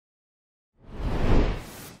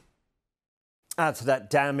Add to that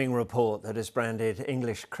damning report that has branded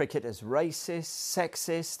English cricket as racist,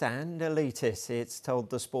 sexist and elitist. It's told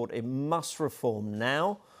the sport it must reform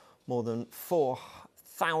now. More than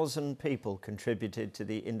 4,000 people contributed to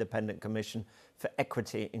the Independent Commission for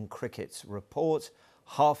Equity in Cricket's report,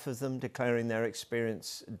 half of them declaring their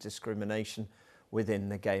experience discrimination within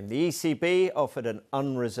the game. The ECB offered an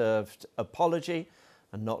unreserved apology,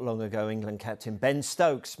 and not long ago England captain Ben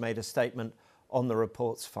Stokes made a statement on the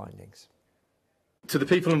report's findings. To the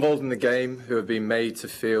people involved in the game who have been made to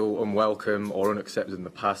feel unwelcome or unaccepted in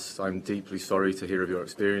the past, I'm deeply sorry to hear of your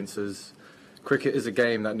experiences. Cricket is a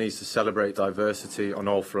game that needs to celebrate diversity on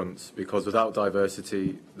all fronts, because without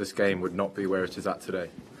diversity, this game would not be where it is at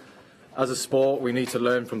today. As a sport, we need to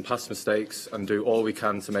learn from past mistakes and do all we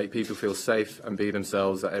can to make people feel safe and be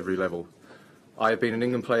themselves at every level. I have been an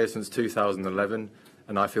England player since 2011,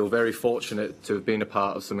 and I feel very fortunate to have been a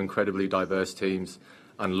part of some incredibly diverse teams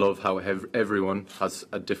and love how everyone has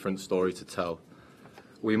a different story to tell.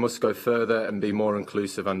 We must go further and be more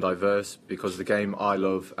inclusive and diverse, because the game I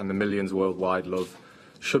love and the millions worldwide love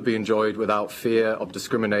should be enjoyed without fear of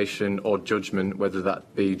discrimination or judgment, whether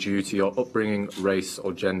that be due to your upbringing, race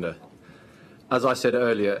or gender. As I said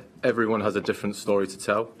earlier, everyone has a different story to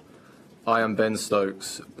tell. I am Ben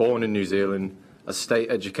Stokes, born in New Zealand, a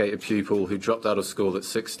state-educated pupil who dropped out of school at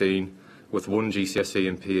 16 with 1 GCSE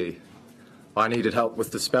in PE. I needed help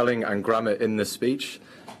with the spelling and grammar in this speech,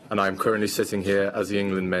 and I am currently sitting here as the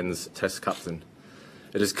England men's Test captain.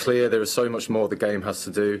 It is clear there is so much more the game has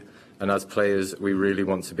to do, and as players we really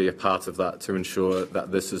want to be a part of that to ensure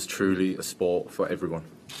that this is truly a sport for everyone.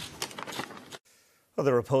 Well,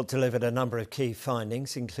 the report delivered a number of key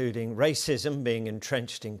findings, including racism being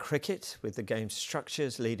entrenched in cricket, with the game's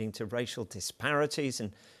structures leading to racial disparities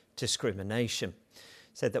and discrimination.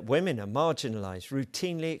 Said that women are marginalised,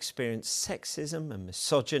 routinely experience sexism and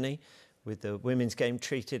misogyny, with the women's game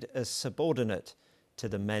treated as subordinate to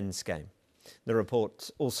the men's game. The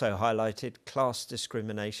report also highlighted class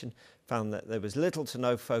discrimination, found that there was little to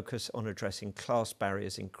no focus on addressing class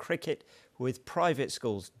barriers in cricket, with private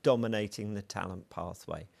schools dominating the talent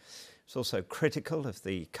pathway. It's also critical of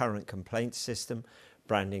the current complaints system,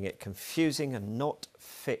 branding it confusing and not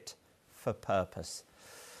fit for purpose.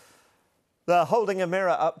 The Holding a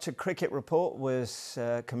Mirror Up to Cricket report was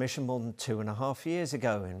commissioned more than 2.5 years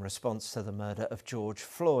ago in response to the murder of George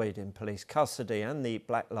Floyd in police custody and the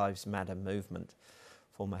Black Lives Matter movement.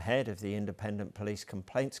 Former head of the Independent Police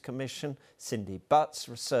Complaints Commission, Cindy Butts,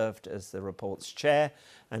 served as the report's chair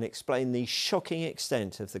and explained the shocking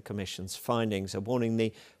extent of the Commission's findings, warning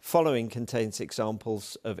the following contains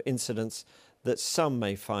examples of incidents that some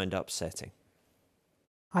may find upsetting.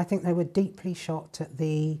 I think they were deeply shocked at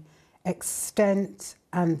the extent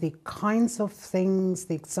and the kinds of things,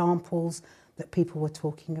 the examples that people were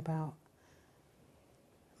talking about.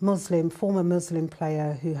 Former Muslim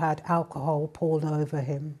player who had alcohol poured over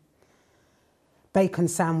him, bacon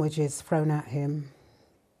sandwiches thrown at him,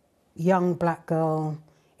 young black girl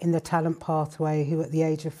in the talent pathway who at the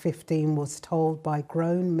age of 15 was told by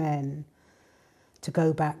grown men to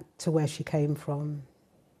go back to where she came from,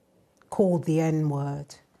 called the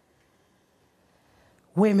N-word.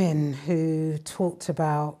 Women who talked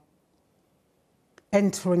about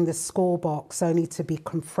entering the scorebox only to be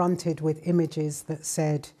confronted with images that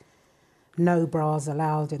said no bras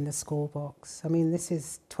allowed in the scorebox. I mean, this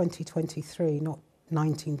is 2023, not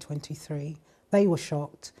 1923. They were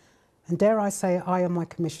shocked. And dare I say, I and my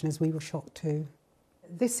commissioners, we were shocked too.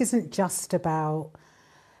 This isn't just about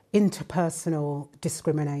interpersonal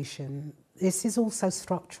discrimination. This is also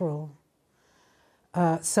structural.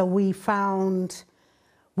 So we found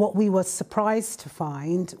what we were surprised to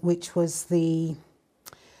find, which was the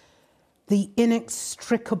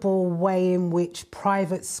inextricable way in which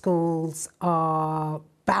private schools are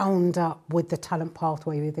bound up with the talent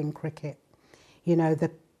pathway within cricket. You know, the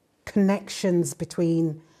connections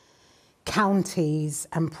between counties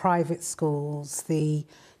and private schools, the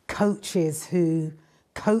coaches who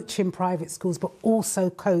coach in private schools but also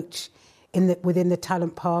coach within the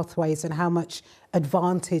talent pathways, and how much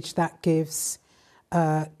advantage that gives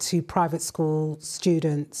to private school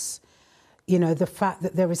students. You know, the fact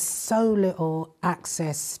that there is so little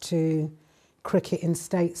access to cricket in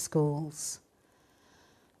state schools.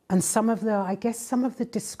 And some of the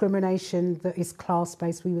discrimination that is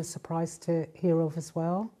class-based, we were surprised to hear of as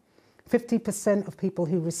well. 50% of people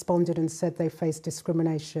who responded and said they faced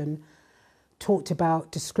discrimination talked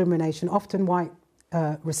about discrimination, often white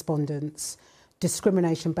respondents,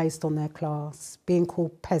 discrimination based on their class, being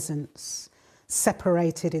called peasants,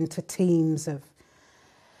 separated into teams of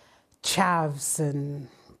chavs and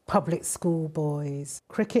public school boys.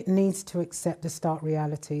 Cricket needs to accept the stark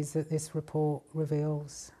realities that this report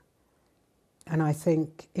reveals. And I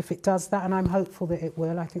think if it does that, and I'm hopeful that it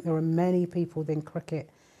will, I think there are many people within cricket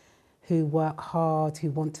who work hard,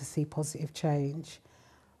 who want to see positive change.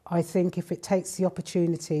 I think if it takes the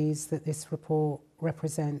opportunities that this report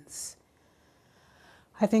represents,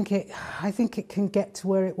 I think it can get to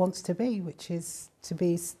where it wants to be, which is to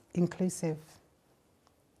be inclusive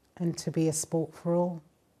and to be a sport for all.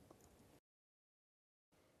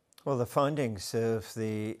 Well, the findings of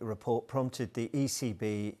the report prompted the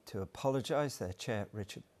ECB to apologise. Their chair,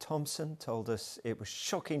 Richard Thompson, told us it was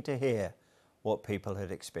shocking to hear what people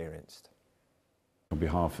had experienced. On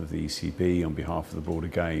behalf of the ECB, on behalf of the broader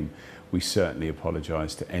game, we certainly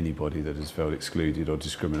apologise to anybody that has felt excluded or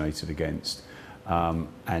discriminated against.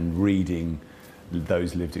 And reading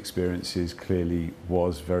those lived experiences clearly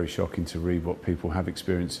was very shocking to read what people have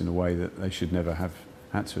experienced in a way that they should never have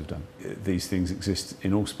had to have done. These things exist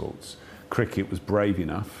in all sports. Cricket was brave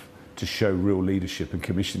enough to show real leadership and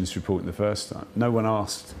commission this report in the first time. No one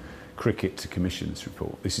asked cricket to commission this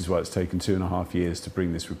report. This is why it's taken 2.5 years to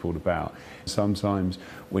bring this report about. Sometimes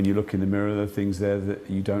when you look in the mirror, there are things there that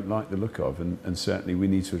you don't like the look of, and certainly we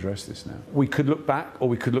need to address this now. We could look back or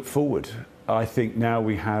we could look forward. I think now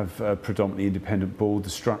we have a predominantly independent board. The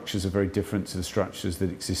structures are very different to the structures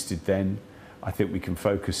that existed then. I think we can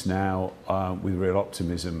focus now with real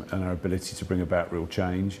optimism and our ability to bring about real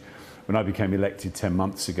change. When I became elected 10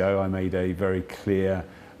 months ago, I made a very clear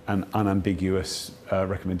and unambiguous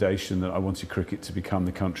recommendation that I wanted cricket to become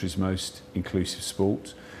the country's most inclusive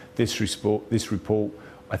sport. This report,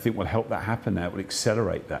 I think, will help that happen now. It will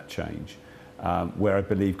accelerate that change, where I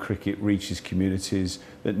believe cricket reaches communities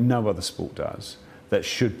that no other sport does. That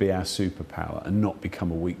should be our superpower and not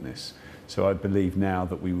become a weakness. So I believe now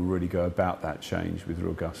that we will really go about that change with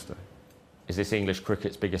real gusto. Is this English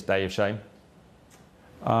cricket's biggest day of shame?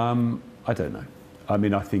 I don't know. I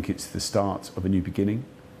mean, I think it's the start of a new beginning,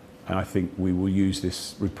 and I think we will use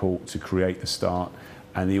this report to create the start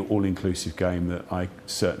and the all-inclusive game that I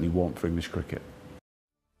certainly want for English cricket.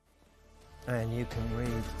 And you can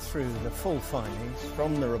read through the full findings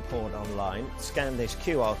from the report online. Scan this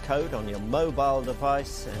QR code on your mobile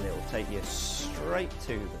device and it will take you straight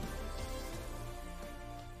to them.